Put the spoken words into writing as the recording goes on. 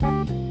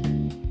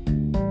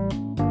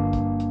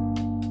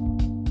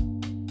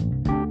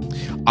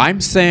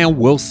I'm Sam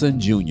Wilson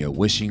Jr.,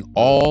 wishing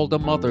all the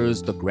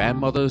mothers, the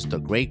grandmothers, the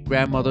great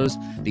grandmothers,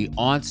 the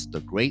aunts,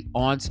 the great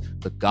aunts,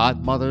 the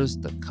godmothers,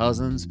 the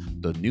cousins,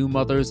 the new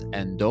mothers,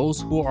 and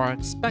those who are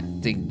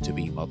expecting to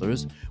be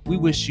mothers, we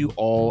wish you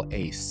all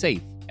a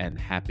safe and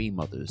happy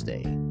Mother's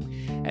Day.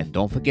 And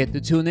don't forget to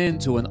tune in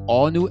to an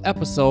all-new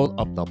episode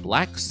of the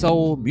Black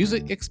Soul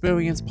Music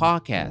Experience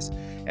podcast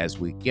as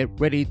we get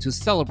ready to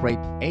celebrate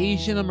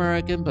Asian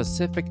American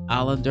Pacific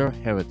Islander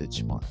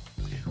Heritage Month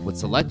with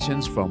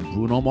selections from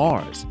Bruno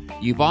Mars,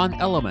 Yvonne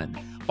Elliman,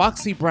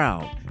 Foxy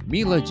Brown,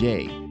 Mila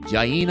J,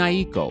 Jain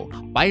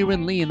Aiko,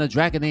 Byron Lee and the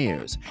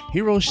Dragonaires,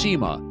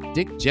 Hiroshima,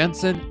 Dick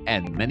Jensen,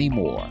 and many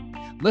more.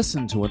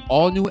 Listen to an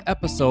all-new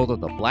episode of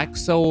the Black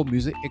Soul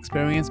Music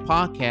Experience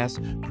podcast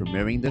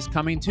premiering this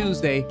coming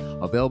Tuesday,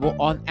 available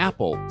on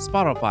Apple,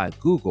 Spotify,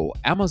 Google,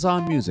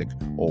 Amazon Music,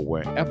 or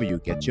wherever you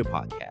get your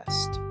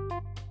podcast.